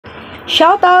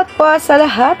Shoutout po sa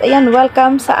lahat. Ayan,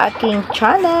 welcome sa aking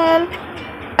channel.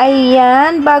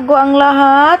 Ayan, bago ang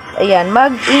lahat, ayan,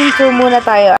 mag-intro muna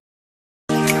tayo.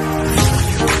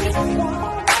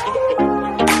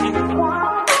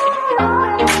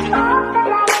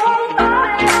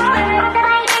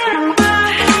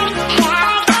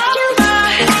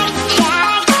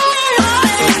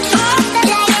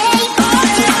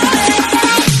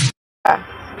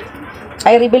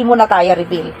 Ay, reveal muna tayo,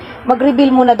 reveal. Mag-reveal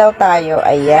muna daw tayo.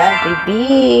 Ayan,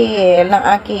 reveal ng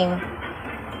aking.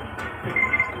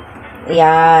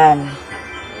 Ayan.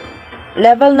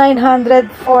 Level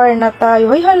 904 na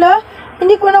tayo. Ay, hala.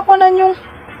 Hindi ko nakunan yung.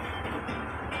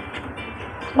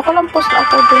 Nakalampos na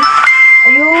ako din.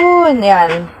 Ayun,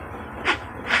 yan.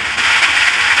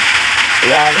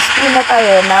 Ayan, spin na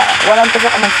tayo. Walang pa sa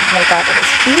kamang signal ka.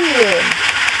 Spin.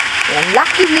 Ayan,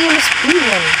 lucky wheel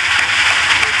spin.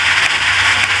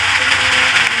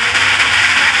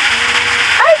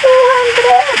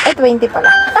 Ay, 20 pala.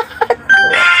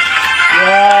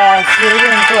 Yes,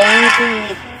 yun,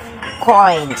 20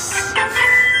 coins.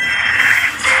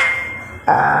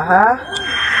 Aha.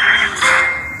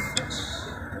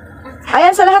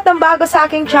 Ayan, sa lahat ng bago sa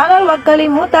aking channel, huwag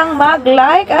kalimutang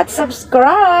mag-like at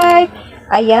subscribe.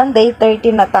 Ayan, day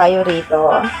 13 na tayo rito.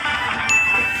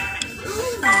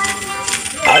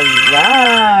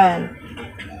 Ayan.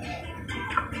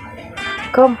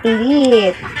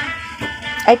 Complete.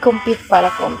 Ay, compete para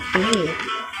compete.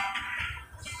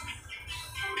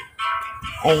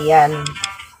 Ayan.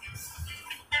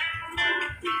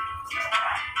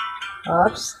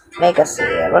 Oops. Mega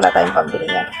sale. Wala tayong pambili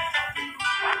yan.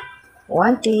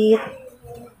 Want it.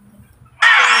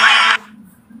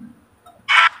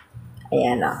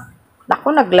 Ayan o.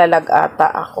 Naku, naglalag ata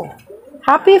ako.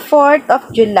 Happy 4th of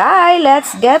July.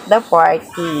 Let's get the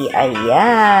party.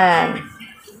 Ayan.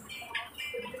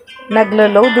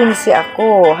 Naglo-loading si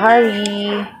ako.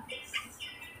 Hurry.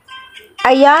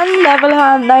 Ayan, level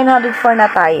 904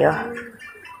 na tayo.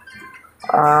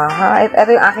 Aha,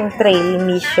 ito yung aking trail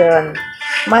mission.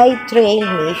 My trail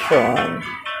mission.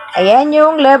 Ayan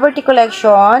yung Liberty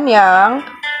Collection, yung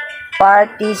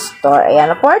party store.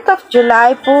 Ayan, 4th of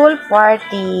July, pool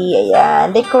party.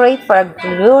 Ayan, decorate for a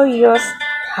glorious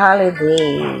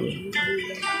holiday.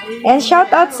 And shout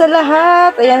out sa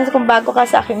lahat. Ayan, kung bago ka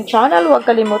sa aking channel, huwag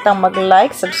kalimutang mag-like,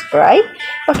 subscribe.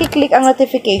 Pakiclick ang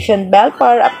notification bell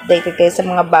para updated kayo sa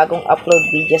mga bagong upload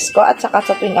videos ko. At saka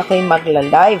sa tuwing ako'y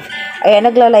magla-live. Ayan,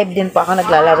 nagla-live din po ako.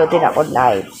 Naglalaro din ako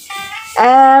live.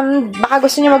 Baka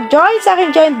gusto niyo mag-join sa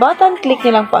aking join button, click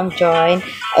niyo lang po ang join.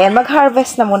 Ayan,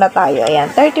 mag-harvest na muna tayo.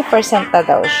 Ayan, 30% na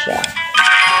daw siya.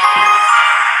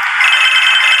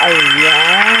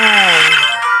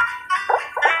 Ayan.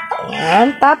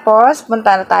 Ayan. Tapos,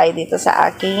 punta na tayo dito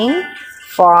sa aking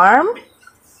farm.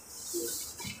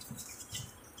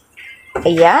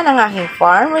 Ayan, ang aking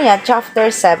farm. Ayan, chapter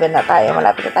 7 na tayo.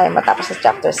 Malapit na tayo matapos sa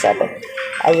chapter 7.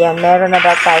 Ayan, meron na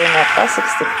daw tayo na ito.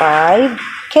 65.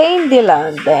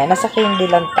 Candyland. Ayan, nasa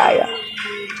Candyland tayo.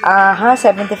 Aha,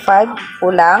 75.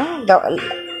 Kulang.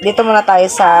 Dito muna tayo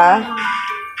sa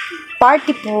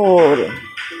party pool.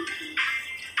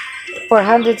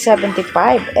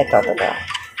 475. Ito.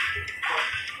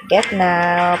 Get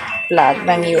now. Plug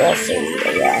ng USA.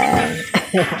 Ayan.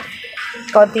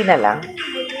 Konti na lang.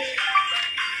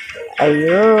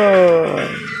 Ayun.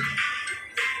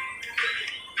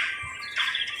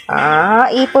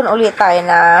 Ipon ulit tayo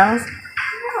ng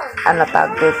ano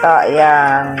tawag dito?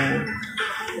 Ayan.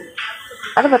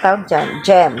 Ano ba tawag dyan?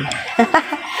 Gem.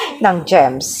 ng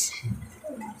gems.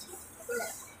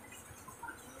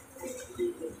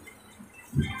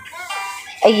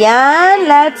 Ayan,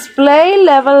 let's play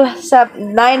level 904.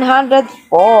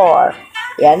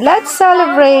 Ayan, let's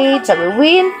celebrate. Sabi,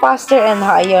 win faster and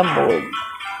higher mode.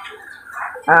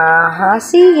 Aha,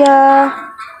 see ya.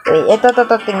 Wait, ito,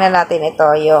 tingnan natin.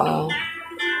 Ito, yung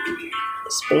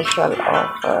special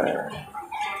offer.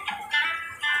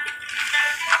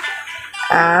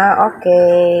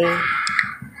 Okay.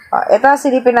 Ito,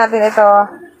 silipin natin ito.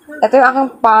 Ito yung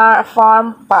aking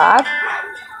farm path.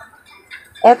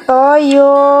 Ito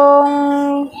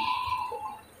yung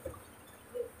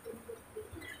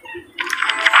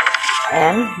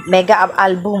mega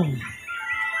album.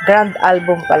 Grand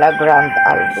album pala, grand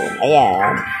album.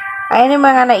 Ayan. Ayan yung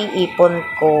mga naiipon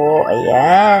ko.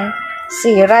 Ayan.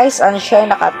 Si Rise and Shine,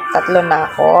 nakatatlo na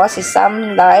ako. Si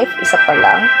Sam Life, isa pa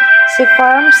lang. Si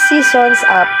Farm Seasons,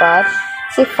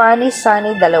 4. Si Funny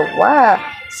Sunny, 2.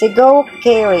 Si Go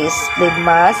Carries,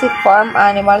 5. Si Farm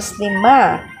Animals,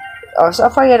 5. So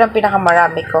far, yan ang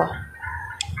pinakamarami ko.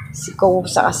 Si Go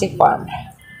sa si Farm.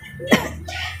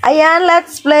 Ayan,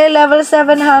 let's play level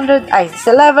 700. Ay,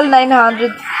 sa level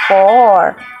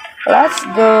 904. Let's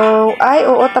go. Ay,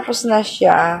 oo, tapos na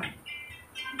siya.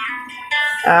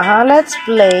 Aha, let's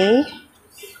play.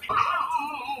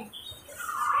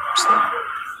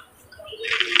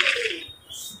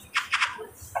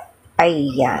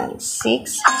 Ayan,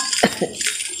 6.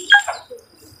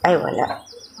 Ay, wala.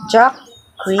 Jack,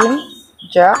 Queen,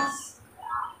 Jack.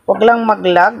 Huwag lang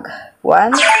mag-lag.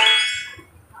 1.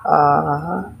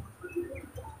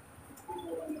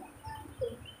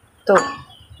 2.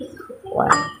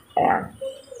 1. Ayan.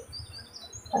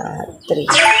 3.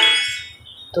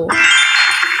 2.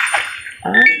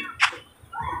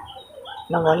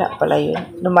 Nawala pala yun.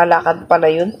 Lumalakad pala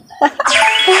yun.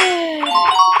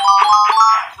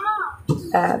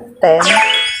 10.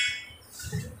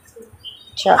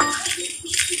 Check.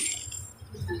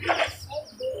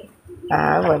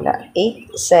 Wala.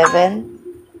 8, 7.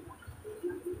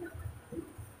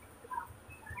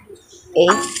 8,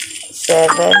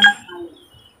 7.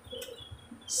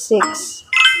 6.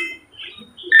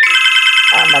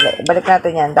 Mali. Balik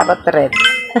natin yan. Dapat red.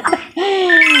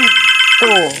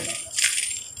 2.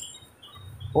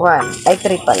 1. Ay,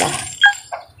 3 pala.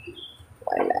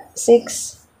 Wala.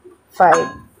 6.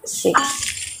 5. 6.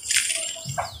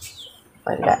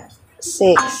 Wala.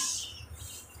 6.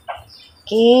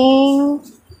 King.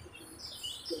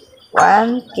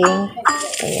 1. King.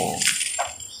 Ayan.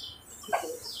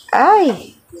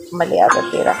 Ay! Mali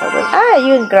ata tira ko doon.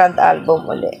 Yun. Grand album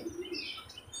uli.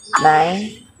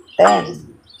 9. 10.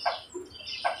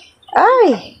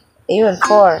 Ay! Ayun.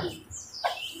 4.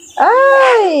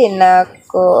 Ay!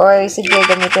 Naku. Oy, sige.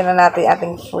 Gamitin na natin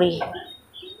ating free.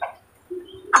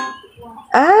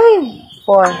 Ay!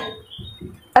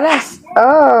 4. Alas.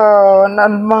 Oh,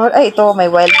 ay, ito, may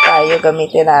wild tayo.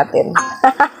 Gamitin natin.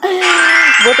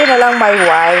 Buti na lang may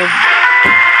wild.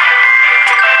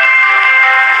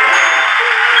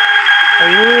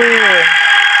 Ayun.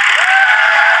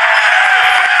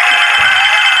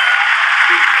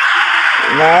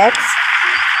 Next.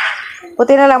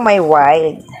 Buti na lang may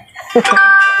wild.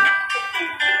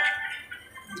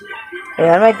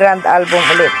 Ayan, may grand album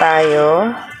ulit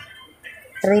tayo.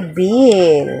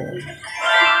 Reveal.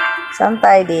 Saan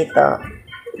tayo dito?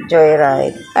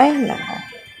 Joyride. Ay,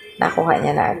 nakuha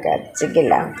niya na agad. Sige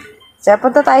lang. So,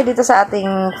 punta tayo dito sa ating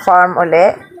farm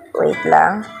uli. Wait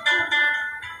lang.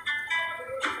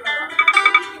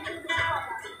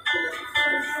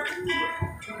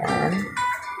 Ayan.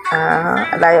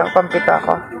 Layo ang pampito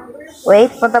ako. Wait,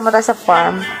 punta mo tayo sa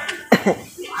farm.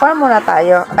 Farm muna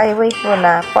tayo. Ay, wait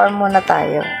muna. Farm muna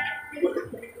tayo.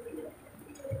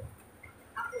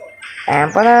 Ayan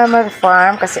po na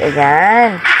mag-farm kasi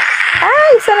ayan. Ay,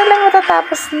 isa na lang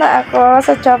matatapos na ako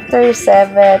sa chapter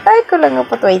 7. Ay, kulang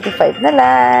po 25 na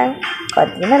lang.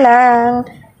 Konti na lang.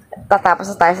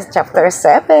 Tatapos na tayo sa chapter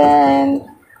 7.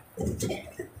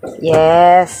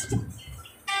 Yes.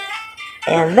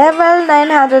 And level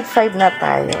 905 na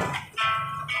tayo.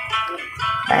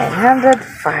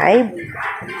 905.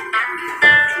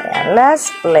 Ayan,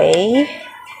 let's play.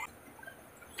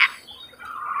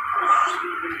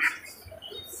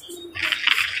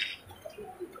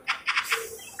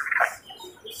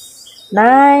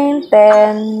 Nine,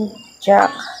 10,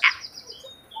 Jack,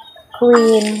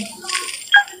 Queen.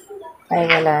 Ay,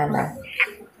 wala na.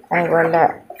 Ay,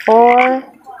 wala. 4,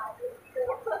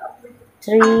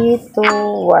 3, 2,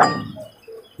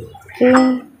 1.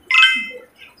 King,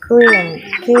 Queen,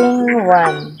 King,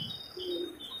 1.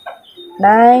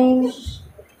 9,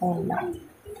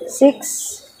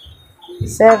 6,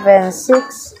 7,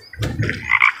 6,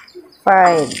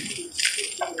 5,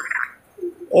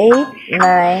 8,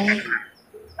 9,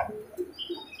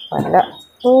 wala,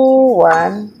 2,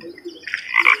 1,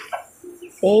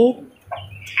 8,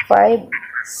 5,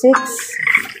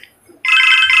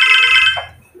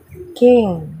 6,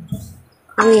 King,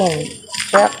 Queen,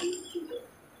 Jack,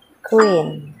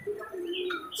 Queen,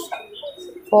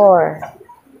 4,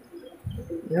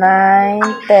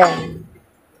 9, 10.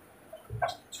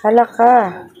 Hala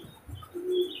ka.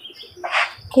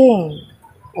 King,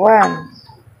 1,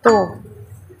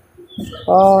 2.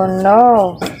 Oh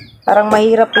no. Parang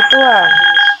mahirap ito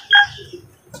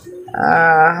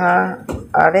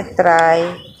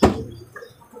retry.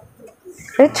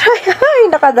 Retry. Ay,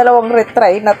 nakadalawang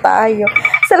retry na tayo.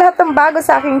 Sa lahat ng bago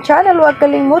sa aking channel, huwag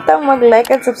kalimutang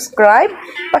mag-like and subscribe.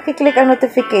 Pakiclick ang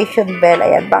notification bell.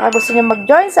 Ayan, baka gusto nyo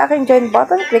mag-join sa aking join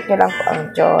button, click nyo lang po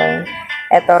ang join.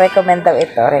 Eto, recommend daw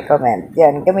ito. Recommend.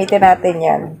 Yan, gamitin natin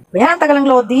yan. Ayan, tagal ng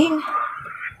loading.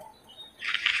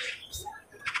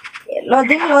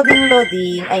 Loading, loading,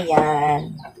 loading.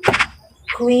 Ayan.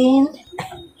 Queen.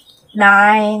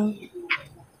 9.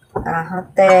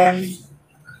 10.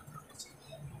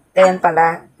 10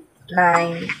 pala.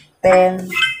 9, 10.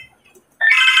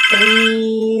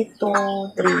 3,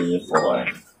 2, 3, 4.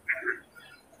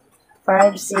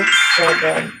 5, 6,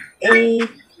 7, 8.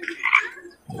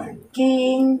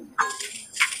 King.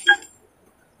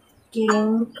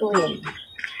 King, queen.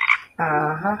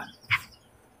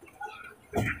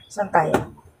 Saan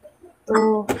tayo?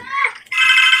 2,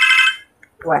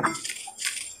 1.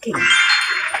 King.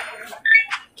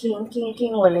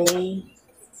 King, walay.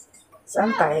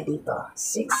 Saan tayo dito?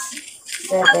 6,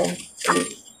 7,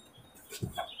 8,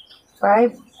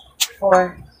 5,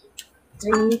 4,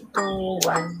 3, 2,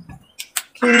 1.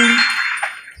 King,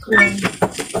 queen,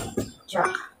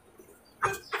 jack.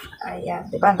 Ayan.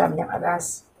 Diba ang dami niyang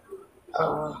alas?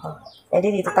 Edi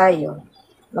dito tayo.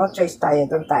 No choice tayo.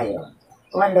 Doon tayo.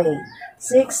 Walay.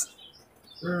 6,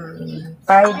 5,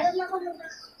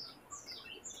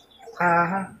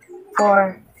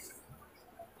 4,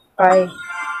 5,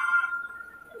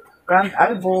 grand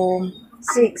album,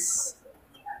 6,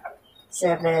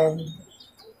 7,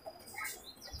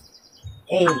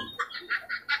 8,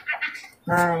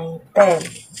 9,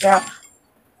 10, jack,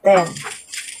 10.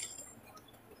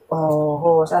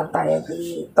 Saan tayo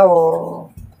dito?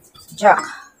 Jack,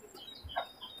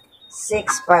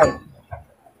 6, 5.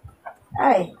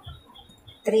 Ay,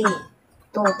 3,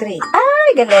 2, 3. Ay,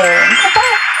 galing.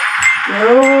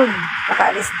 Yun,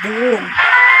 nakaalis din.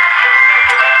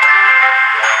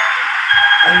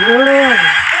 Ayun.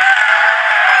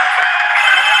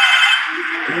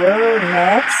 Yun,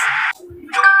 next.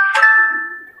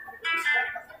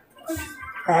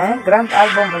 Grand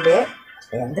album ulit.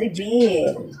 Ayan,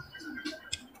 reveal.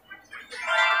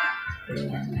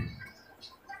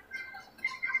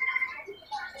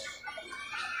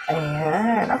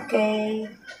 Ayan, okay.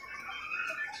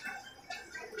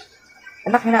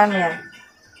 Anak, hinaan mo yan.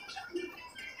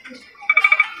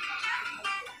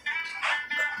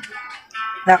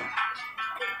 Nak.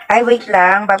 Ay, wait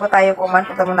lang. Bago tayo kuman,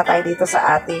 punta muna tayo dito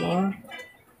sa ating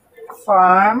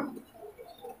farm.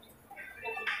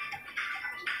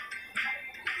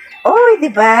 Oy,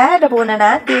 diba? Nabuo na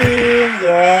natin.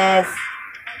 Yes.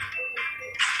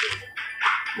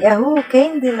 Yahoo,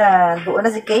 Candyland. Buo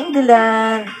na si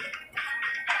Candyland.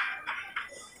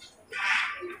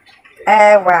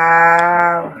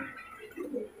 Wow.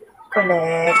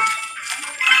 Collect.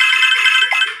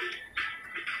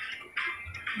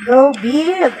 Go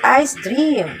build. Ice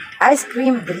dream. Ice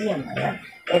cream dream. Ayan.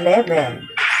 11.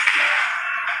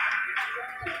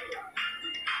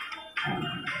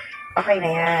 Okay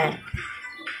na yan.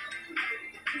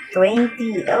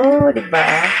 20. Oh, diba?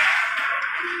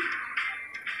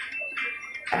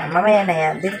 Mamaya na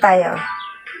yan. Dito tayo.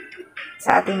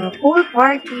 Sa ating pool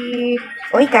party.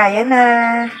 Uy, kaya na.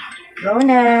 Go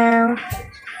now.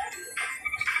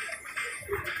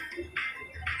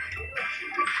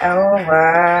 Oh,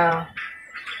 wow.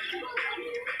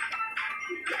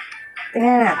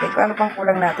 Tingnan natin kung ano pang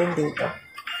kulang natin dito.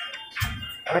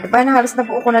 Diba na halos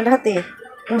nabuo ko na lahat eh.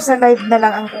 Yung sa live na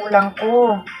lang ang kulang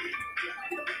ko.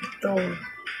 Ito.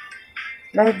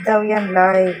 Live daw yan,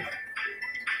 live.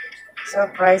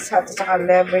 Surprise hat at saka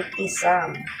Liberty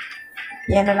Sam.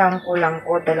 Yan na lang ang kulang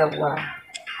ko, dalawa.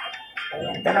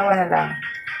 Ayan, dalawa na lang.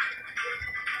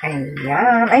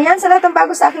 Ayan. Ayan, sa lahat ng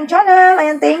bago sa aking channel.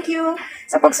 Ayan, thank you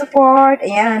sa pag-support.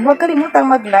 Ayan, huwag kalimutang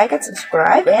mag-like at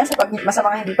subscribe. Ayan, sa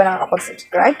mga hindi pa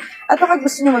nakakapag-subscribe. At baka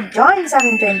gusto nyo mag-join sa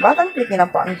aking join button, click nyo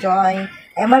lang po ang join.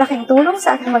 Ay, malaking tulong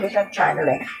sa aking mag-channel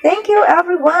eh. Thank you,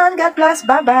 everyone. God bless.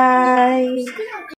 Bye-bye.